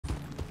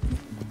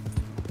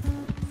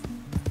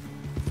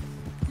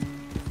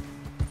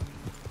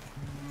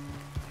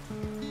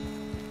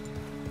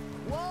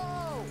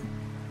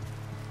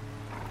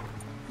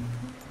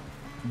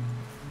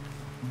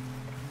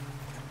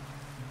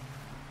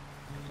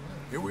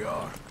Here we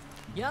are.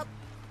 Yep.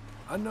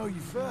 I know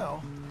you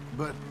fell,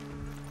 but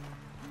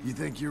you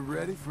think you're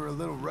ready for a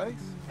little race?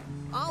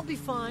 I'll be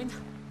fine.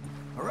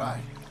 All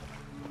right.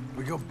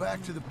 We go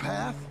back to the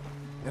path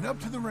and up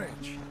to the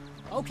ranch.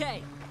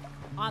 Okay.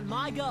 On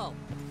my go.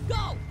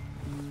 Go!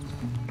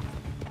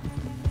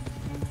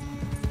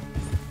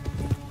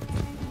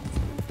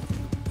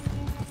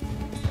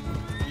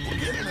 We're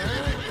getting there.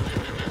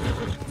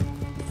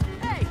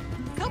 Hey!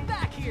 Come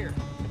back here!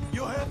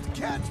 You'll have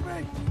to catch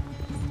me.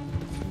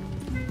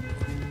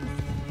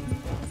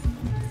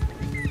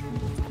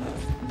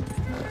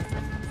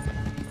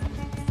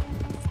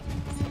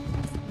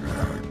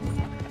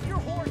 Your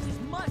horse is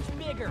much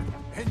bigger.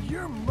 And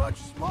you're much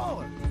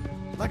smaller.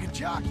 Like a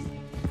jockey.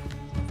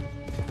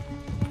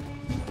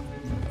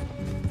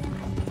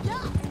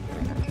 Yeah!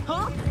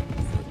 Huh?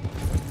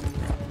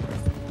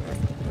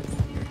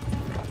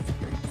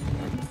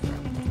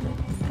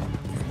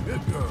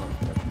 Good girl.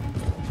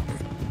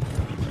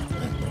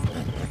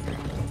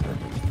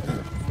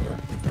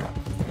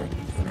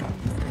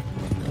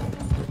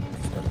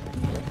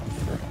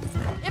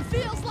 It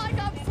feels like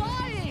I'm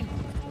flying!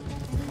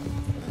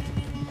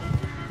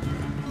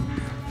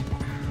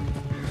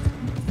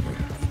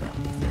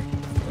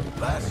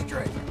 Last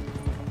straight.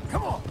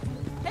 Come on.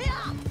 Hey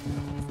up!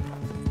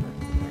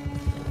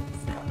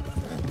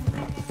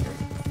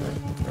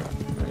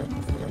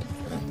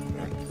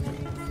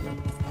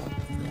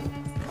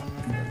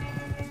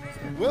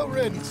 Well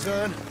ridden,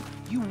 son.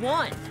 You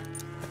won!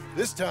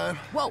 This time.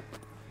 Whoa!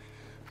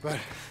 But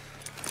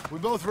we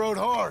both rode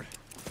hard.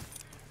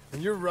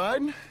 And your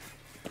riding,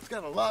 it's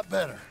got a lot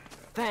better.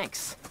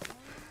 Thanks.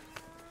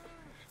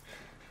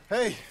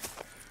 Hey,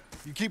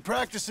 you keep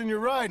practicing your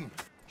riding.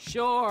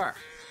 Sure.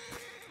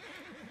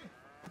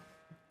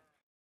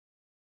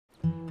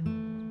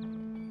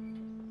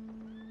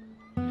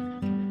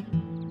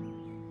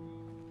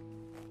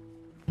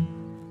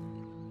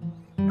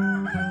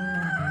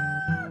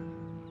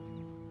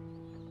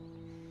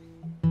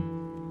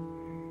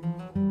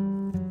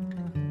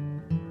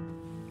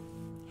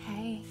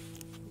 Hey.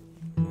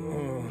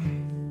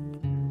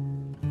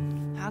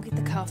 I'll get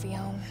the coffee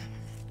on.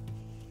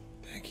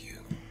 Thank you.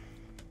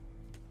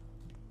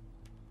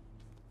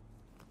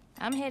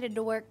 I'm headed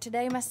to work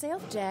today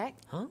myself, Jack.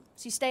 Huh?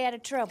 So you stay out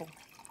of trouble.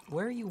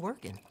 Where are you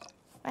working?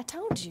 I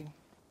told you.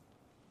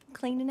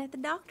 Cleaning at the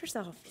doctor's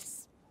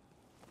office.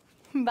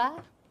 Bye.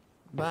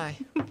 Bye.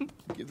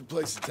 Get the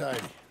place tidy.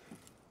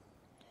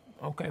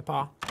 Okay,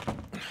 Pa.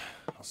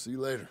 I'll see you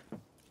later.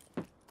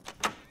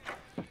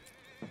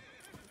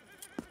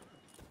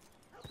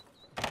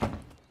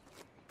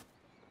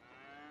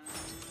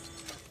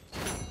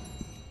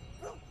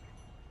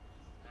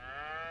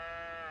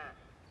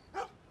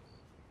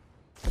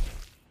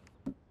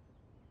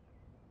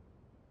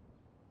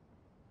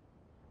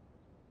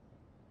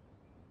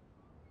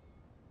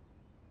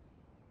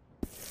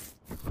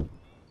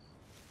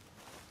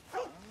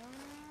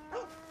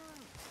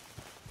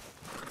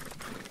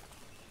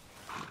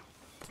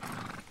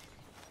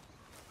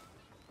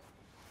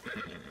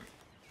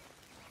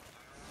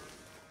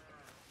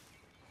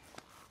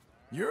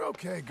 You're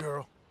okay,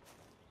 girl.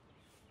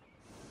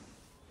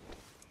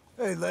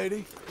 Hey,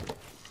 lady.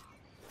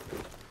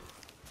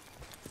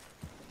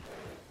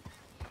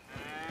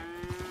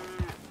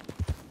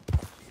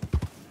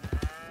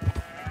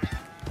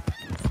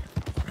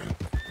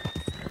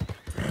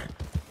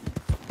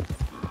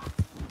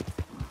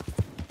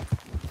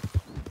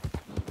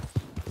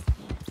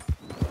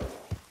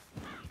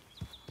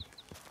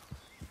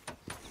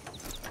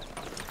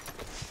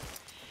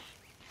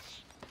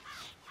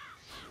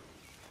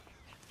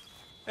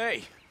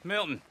 Hey,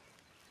 Milton.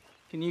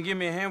 Can you give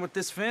me a hand with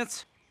this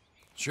fence?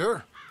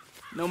 Sure.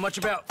 Know much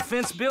about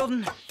fence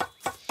building?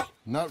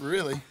 Not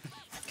really.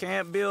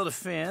 Can't build a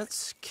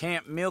fence,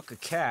 can't milk a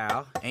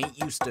cow, ain't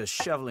used to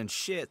shoveling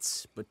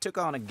shits, but took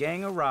on a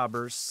gang of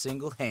robbers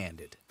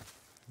single-handed.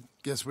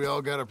 Guess we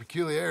all got our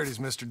peculiarities,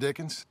 Mr.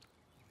 Dickens.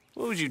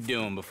 What was you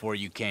doing before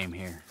you came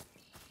here?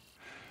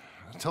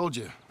 I told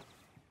you.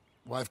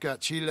 Wife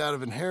got cheated out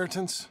of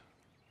inheritance.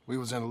 We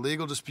was in a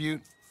legal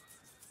dispute.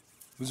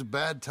 It was a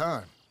bad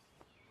time.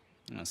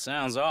 That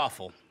sounds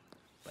awful,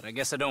 but I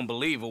guess I don't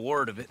believe a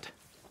word of it.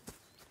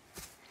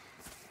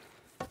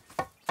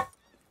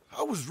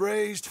 I was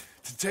raised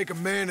to take a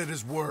man at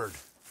his word,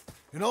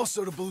 and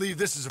also to believe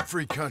this is a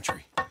free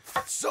country.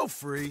 So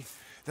free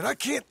that I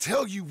can't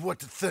tell you what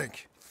to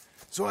think.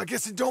 So I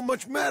guess it don't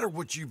much matter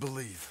what you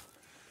believe.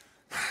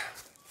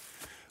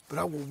 But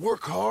I will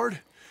work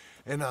hard,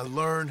 and I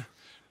learn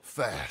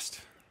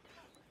fast.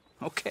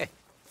 Okay.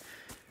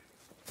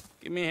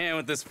 Give me a hand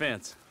with this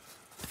fence.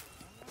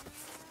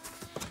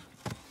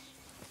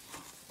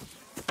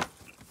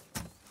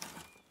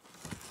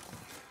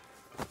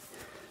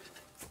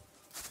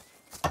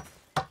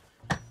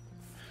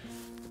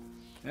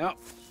 Yep,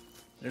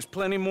 there's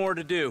plenty more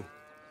to do.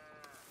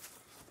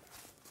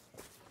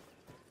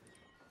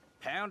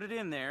 Pound it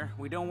in there.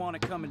 We don't want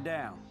it coming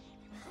down.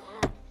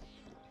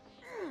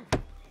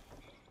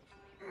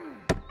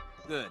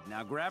 Good.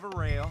 Now grab a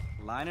rail,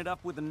 line it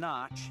up with a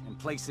notch, and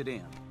place it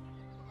in.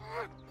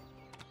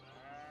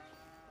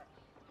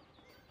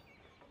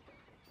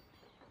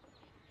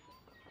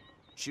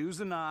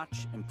 Choose a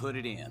notch and put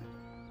it in.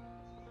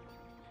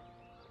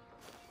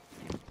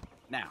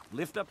 Now,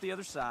 lift up the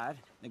other side.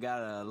 They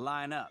gotta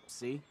line up,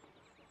 see?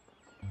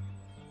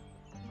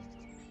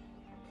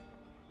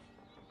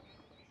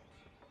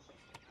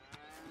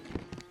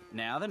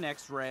 Now the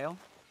next rail.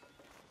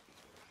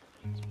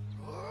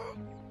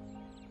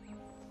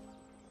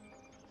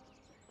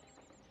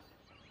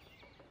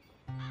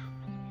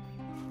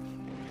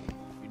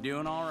 You're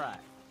doing all right.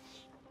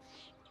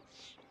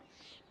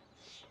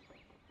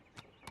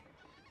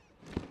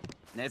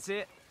 That's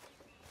it.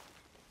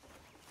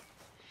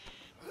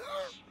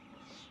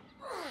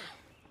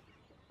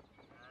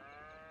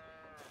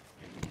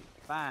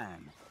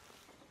 Fine.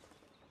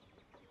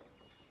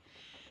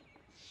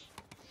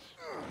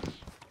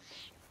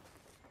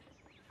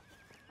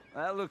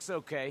 That looks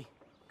okay.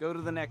 Go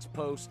to the next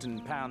post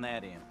and pound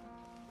that in.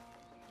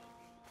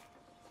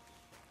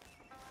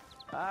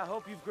 I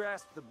hope you've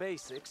grasped the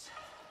basics.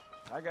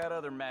 I got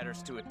other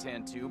matters to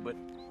attend to, but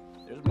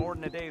there's more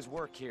than a day's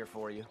work here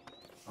for you.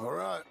 All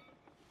right.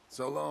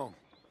 So long.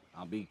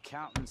 I'll be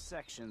counting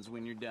sections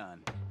when you're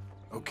done.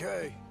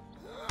 Okay.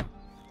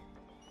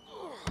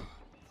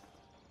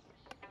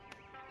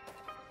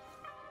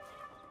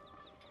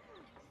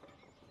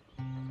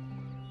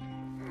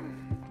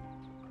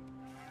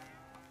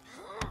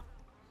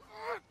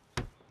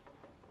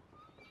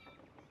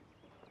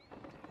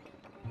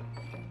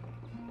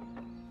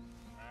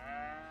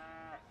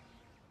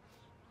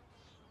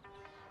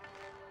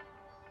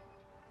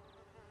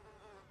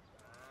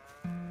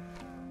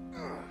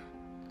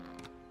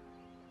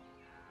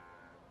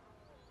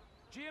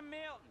 Jim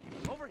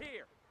Milton, over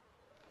here.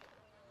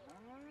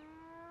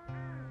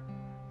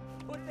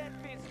 Put that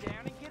fence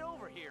down and get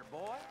over here,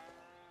 boy.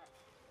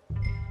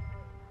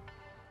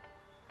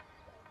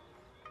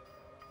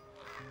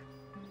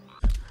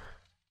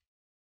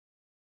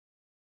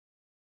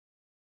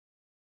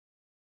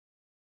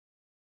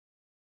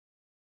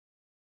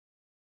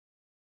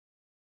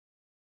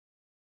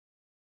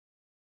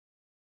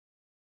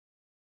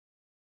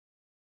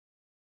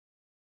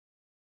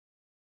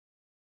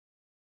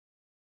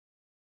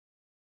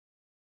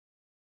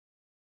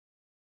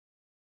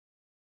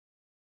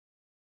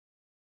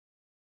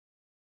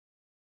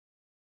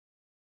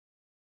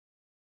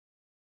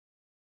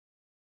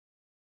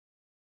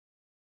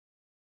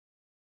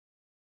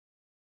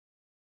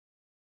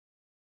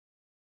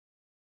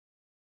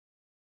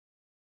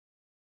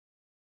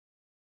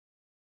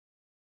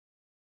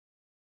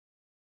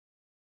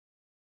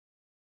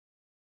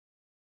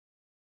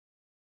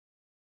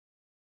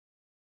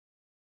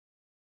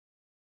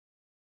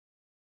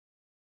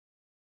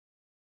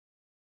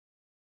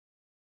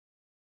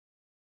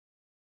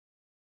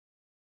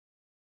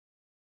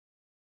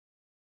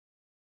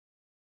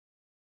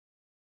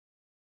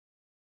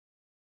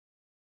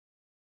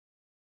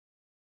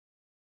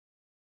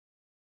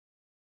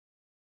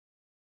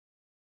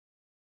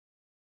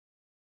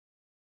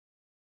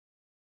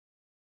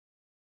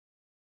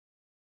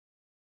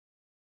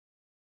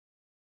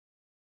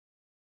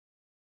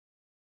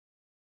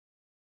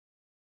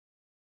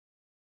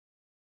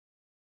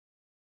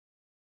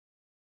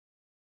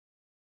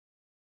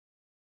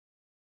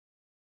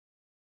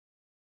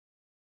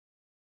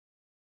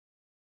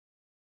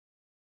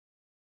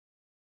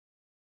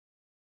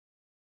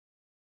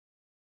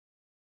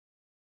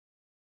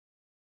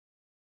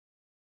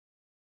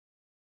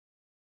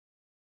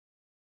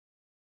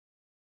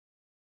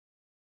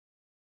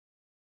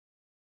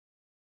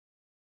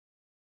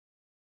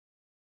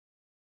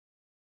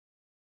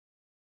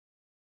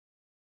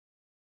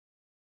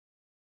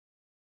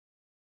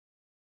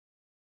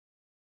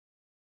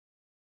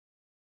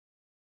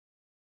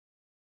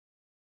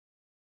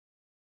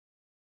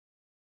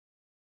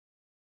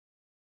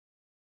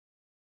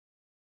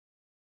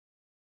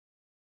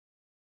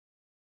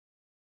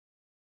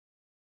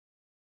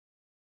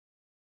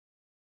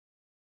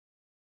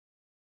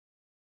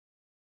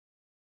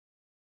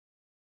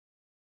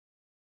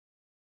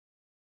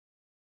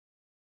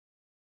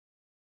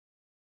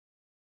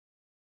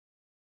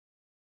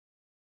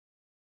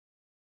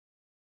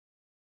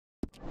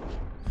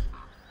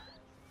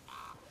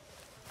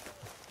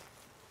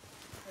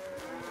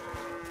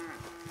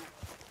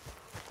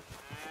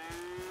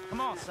 Come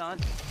on, son.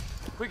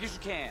 Quick as you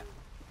can.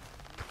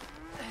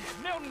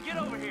 Milton, get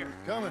over here.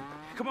 Coming.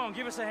 Come on,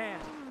 give us a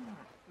hand.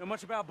 Know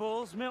much about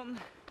bulls, Milton?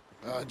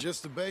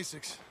 Just the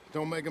basics.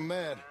 Don't make them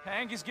mad.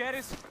 Angus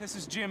Geddes, this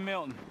is Jim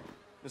Milton.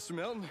 Mr.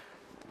 Milton?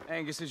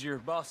 Angus is your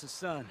boss's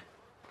son.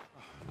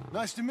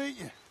 Nice to meet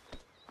you.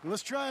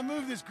 Let's try and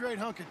move this great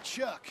hunk of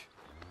chuck.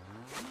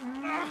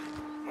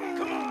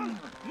 Come on!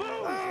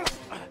 Move!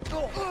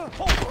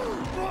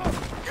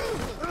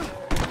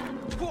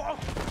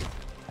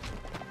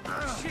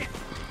 Shit!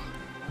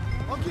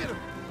 I'll get him.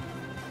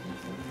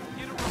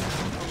 Get him.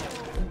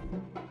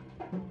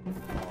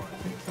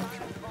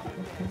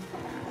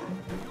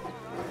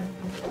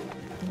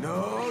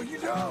 No, you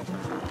don't.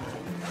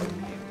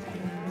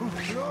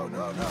 Ooh,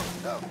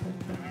 no.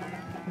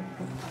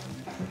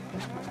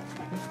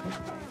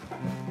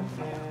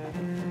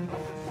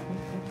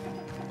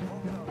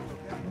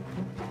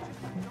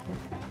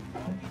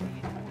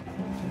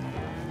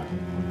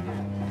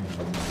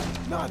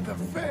 Not the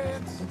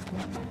fence!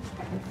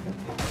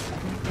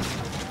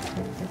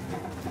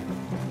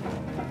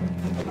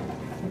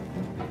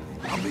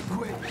 I'll be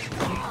quick.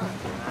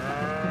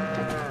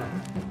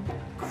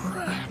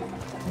 Crap.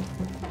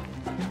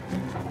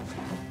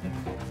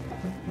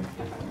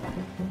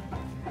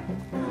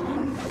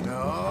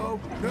 No,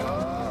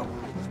 no!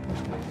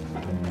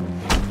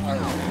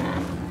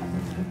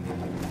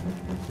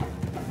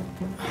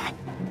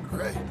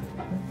 Great.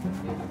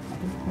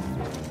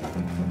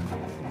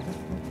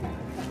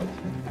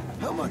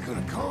 How am I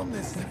gonna calm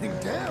this thing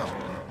down?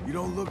 You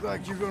don't look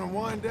like you're gonna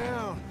wind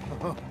down.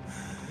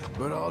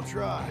 But I'll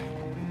try.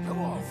 Come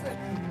on, Finn.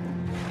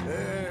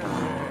 There,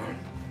 there.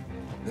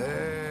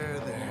 There,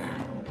 there.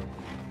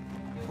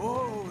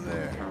 Whoa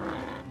there.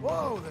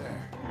 Whoa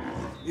there.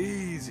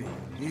 Easy,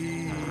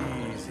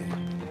 easy.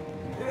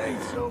 It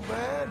ain't so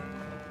bad.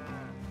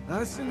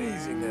 Nice and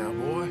easy now,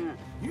 boy.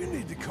 You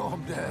need to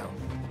calm down.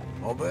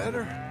 All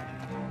better?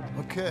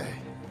 Okay.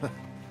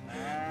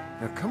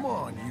 Now come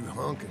on, you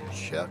hunk of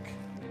chuck.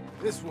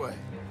 This way.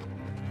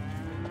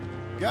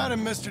 Got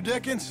him, Mr.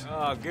 Dickens.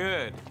 Oh,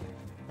 good.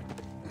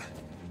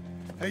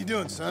 How you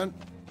doing, son?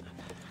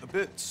 A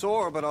bit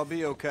sore, but I'll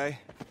be okay.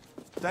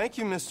 Thank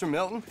you, Mr.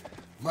 Milton.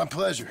 My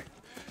pleasure.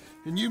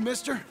 And you,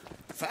 mister?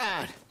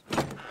 Fine.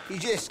 He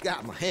just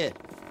got my head.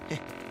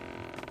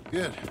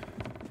 Good.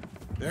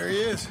 There he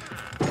is.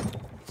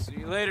 See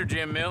you later,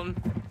 Jim Milton.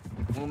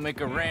 We'll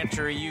make a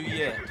rancher of you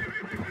yet.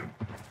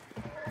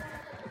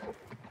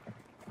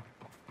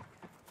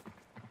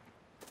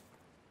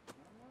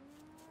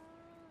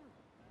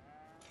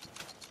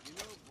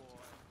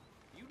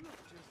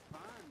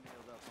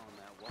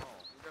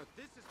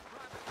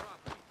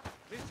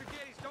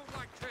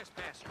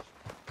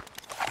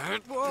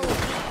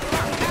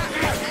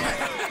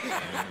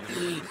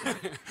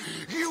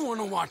 You want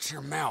to watch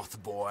your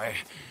mouth, boy.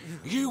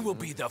 You will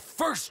be the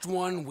first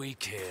one we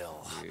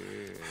kill.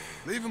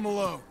 Leave him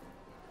alone.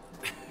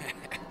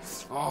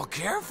 Oh,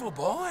 careful,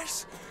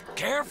 boys.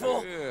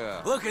 Careful.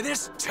 Look at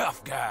this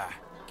tough guy.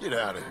 Get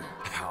out of here.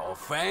 Oh,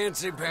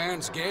 fancy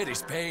pants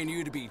Getty's paying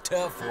you to be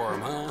tough for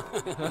him, huh?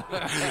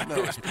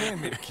 No, he's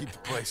paying me to keep the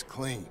place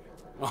clean.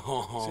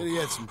 Oh. Said he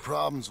had some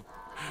problems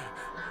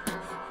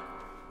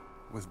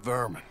with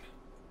vermin.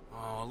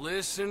 Oh,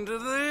 listen to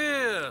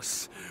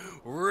this.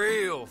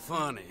 Real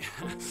funny.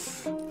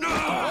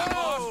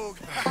 Oh!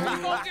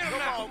 Come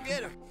on,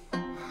 get him!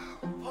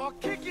 I'll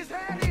kick his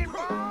head in,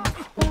 Bob!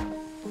 Get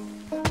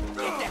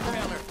that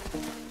feller!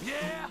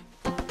 Yeah?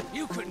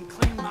 You couldn't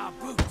clean my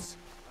boots.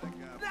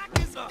 Knock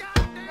his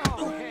goddamn...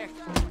 Oh, heck.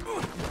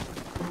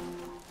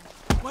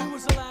 When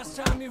was the last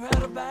time you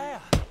had a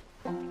bath?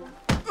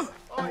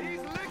 Oh, he's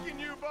licking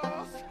you,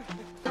 boss.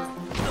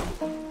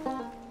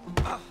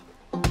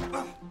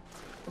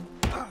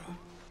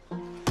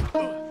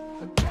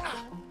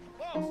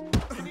 Boss,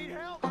 you need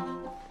help?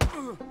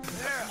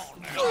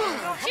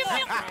 Jim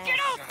Milton, get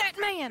off that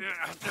man!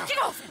 Get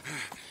off!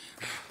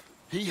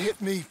 He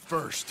hit me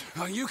first.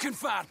 Oh, you can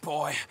fight,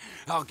 boy.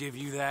 I'll give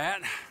you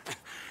that.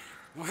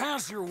 Well,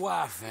 how's your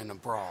wife in the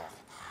brawl?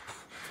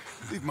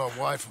 Leave my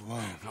wife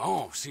alone.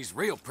 Oh, she's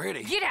real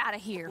pretty. Get out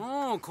of here!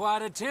 Oh,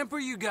 quite a temper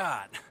you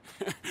got.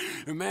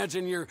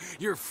 Imagine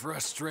you're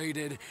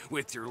frustrated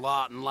with your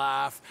lot in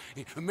life,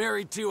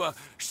 married to a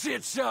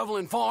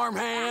shit-shoveling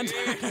farmhand.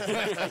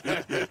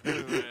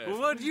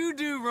 What'd you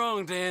do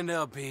wrong to end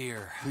up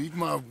here? Leave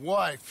my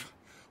wife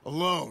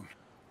alone.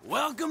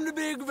 Welcome to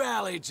Big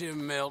Valley,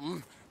 Jim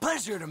Milton.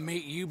 Pleasure to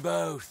meet you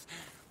both.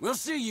 We'll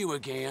see you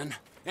again.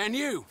 And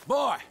you,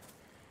 boy,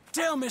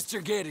 tell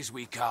Mr. Geddes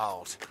we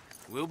called.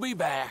 We'll be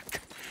back.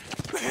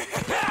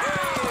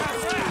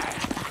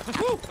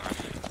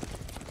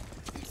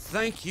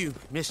 Thank you,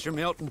 Mr.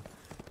 Milton.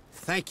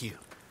 Thank you.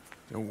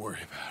 Don't worry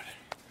about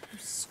it.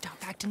 Stop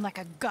acting like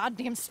a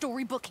goddamn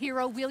storybook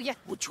hero, will ya?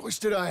 What choice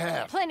did I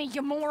have? Plenty,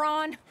 you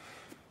moron.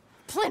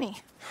 Plenty.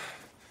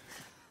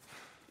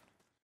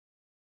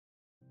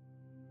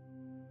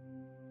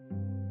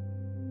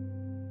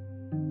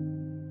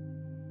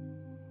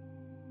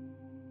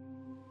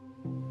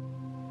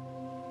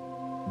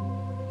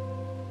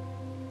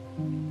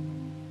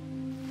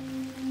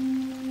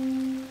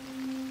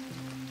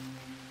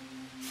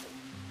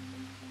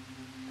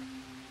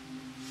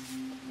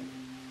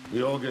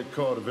 We all get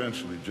caught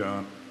eventually,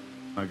 John.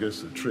 I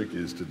guess the trick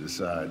is to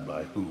decide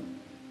by who.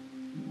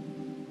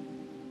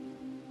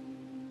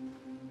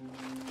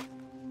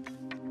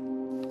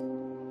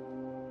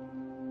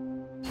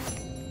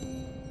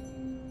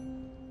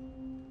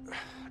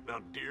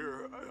 Now,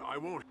 dear, I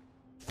won't